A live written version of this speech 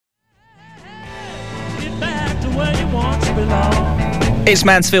It's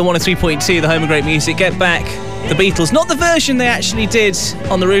Mansfield 103.2, the home of great music. Get Back, the Beatles. Not the version they actually did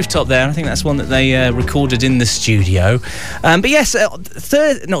on the rooftop there. I think that's one that they recorded in the studio. But yes,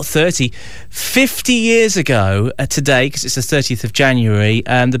 50 years ago today, because it's the 30th of January,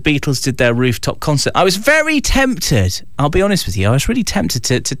 the Beatles did their rooftop concert. I was very tempted, I'll be honest with you, I was really tempted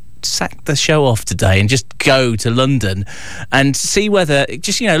to sack the show off today and just go to London and see whether,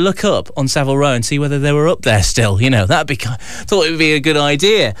 just, look up on Savile Row and see whether they were up there still. Thought it would be a good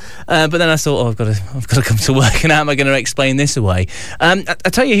idea. But then I thought, I've got to come to work, and how am I going to explain this away? I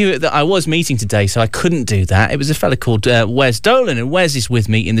tell you who that I was meeting today, so I couldn't do that. It was a fella called Wes Dolan, and Wes is with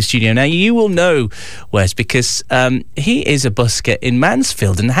me in the studio now. You will know Wes because he is a busker in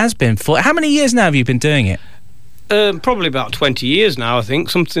Mansfield and has been for... How many years now have you been doing it? Probably about 20 years now, I think,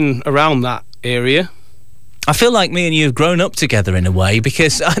 something around that area. I feel like me and you have grown up together in a way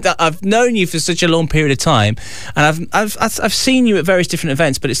because I've known you for such a long period of time, and I've seen you at various different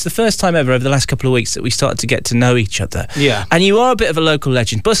events, but it's the first time ever over the last couple of weeks that we started to get to know each other. Yeah. And you are a bit of a local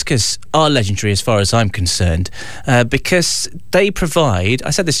legend. Buskers are legendary as far as I'm concerned because they provide, I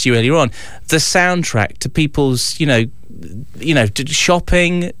said this to you earlier on, the soundtrack to people's,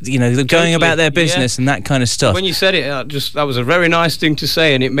 shopping, going about their business and that kind of stuff. When you said it, that was a very nice thing to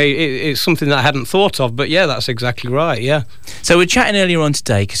say, and it's something that I hadn't thought of, but yeah, that's exactly right, yeah. So we're chatting earlier on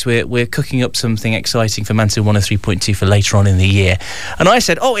today because we're cooking up something exciting for Mansfield 103.2 for later on in the year. And I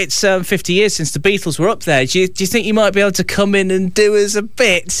said, it's 50 years since the Beatles were up there. Do you think you might be able to come in and do us a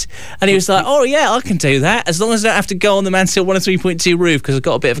bit? And he was like, oh yeah, I can do that, as long as I don't have to go on the Mansfield 103.2 roof because I've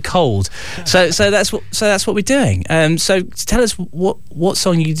got a bit of a cold. So that's what we're doing. So tell us what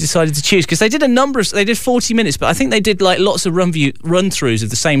song you decided to choose, because they did they did 40 minutes, but I think they did like lots of run-throughs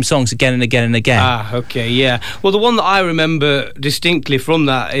of the same songs again and again and again. Ah, okay, yeah. Well, the one that I remember distinctly from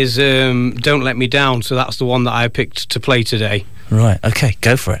that is Don't Let Me Down, so that's the one that I picked to play today. Right, okay,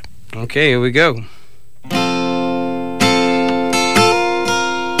 go for it. Okay, here we go.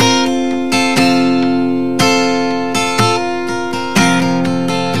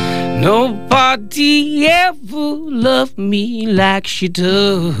 Nobody ever loved me like she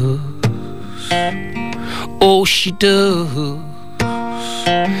does. Oh, she does.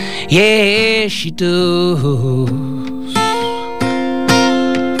 Yeah, she does.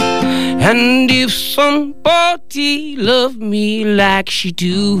 And if somebody loved me like she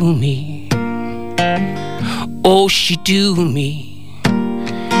do me, oh, she do me,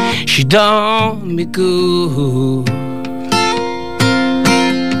 she done me good.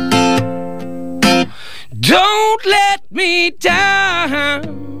 Don't let me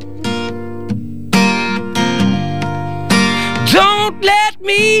down. Don't let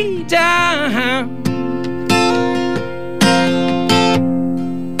me down.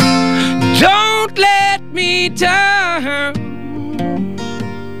 Don't let me down.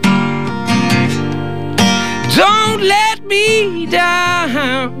 Don't let me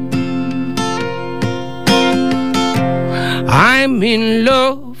down. I'm in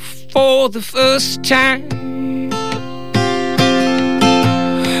love for the first time.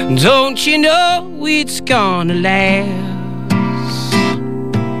 Don't you know it's gonna last?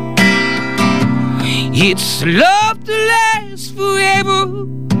 It's love that lasts forever.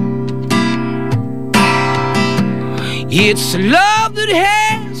 It's love that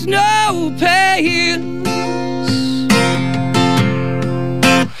has no past.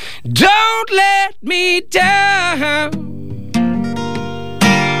 Don't let me down.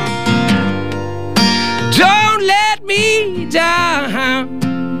 Don't let me down.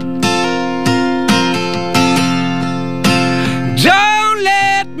 Don't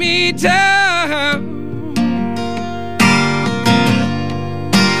let me down.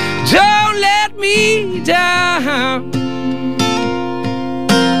 Don't let me down.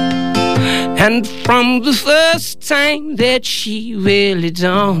 And from the first time that she really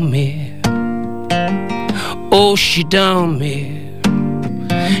done me, oh, she done me.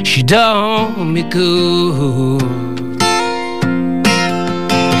 She done me good.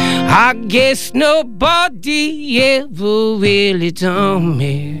 I guess nobody ever really done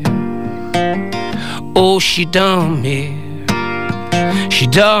me. Oh, she done me. She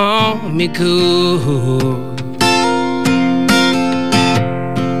done me good.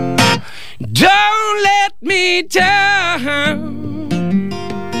 Don't let me down.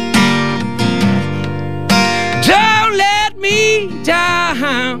 Don't let me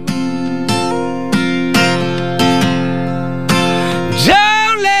down.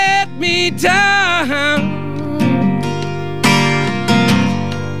 Don't let me down.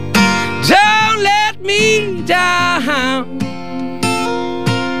 Don't let me down.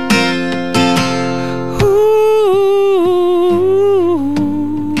 Ooh.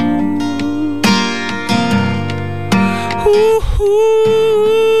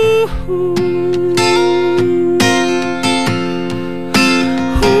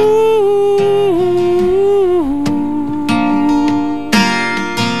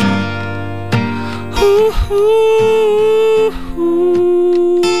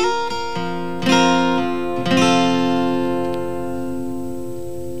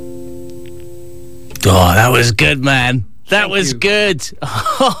 Oh, that was good, man. That was you. good.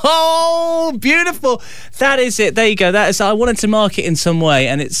 Oh, beautiful. That is it. There you go. That is. I wanted to mark it in some way,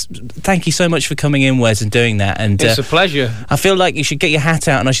 and it's. Thank you so much for coming in, Wes, and doing that. And it's a pleasure. I feel like you should get your hat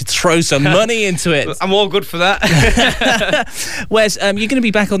out, and I should throw some money into it. I'm all good for that. Wes, you're going to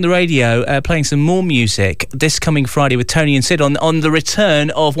be back on the radio playing some more music this coming Friday with Tony and Sid on the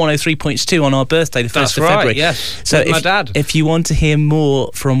return of 103.2 on our birthday, the 1st of February. Yes. So with my dad. If you want to hear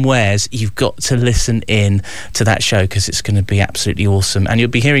more from Wes, you've got to listen in to that show because it's going to be absolutely awesome. And you'll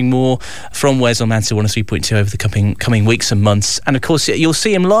be hearing more from Wes on Mansfield 103.2 over the coming weeks and months. And of course, you'll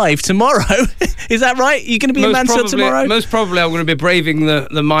see him live tomorrow. Is that right? You're going to be in Mansfield tomorrow? Most probably I'm going to be braving the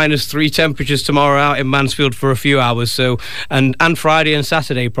 -3 temperatures tomorrow out in Mansfield for a few hours. So and Friday and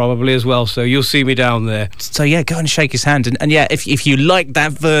Saturday probably as well. So you'll see me down there. So yeah, go and shake his hand. And yeah, if you like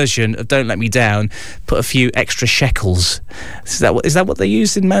that version of Don't Let Me Down, put a few extra shekels. Is that what they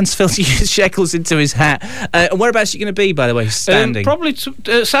use in Mansfield? You use shekels into his hat. And whereabouts are you going to be, by the way, standing? Probably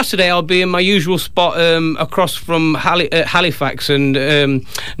Saturday I'll be in my usual spot across from Halifax and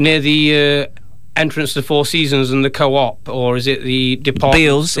near the entrance to Four Seasons and the Co-op, or is it the department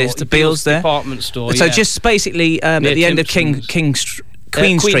Beals? store? It's the Beals there. Department store. So yeah. just basically at the end of Queen Street.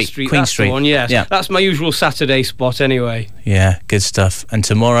 Queen That's Street. The one, yes. Yeah. That's my usual Saturday spot anyway. Yeah, good stuff. And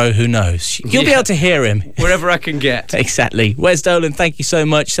tomorrow, who knows? You'll be able to hear him. Wherever I can get. Exactly. Wes Dolan, thank you so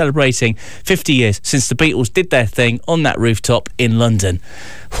much. Celebrating 50 years since the Beatles did their thing on that rooftop in London.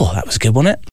 Oh, that was good, wasn't it?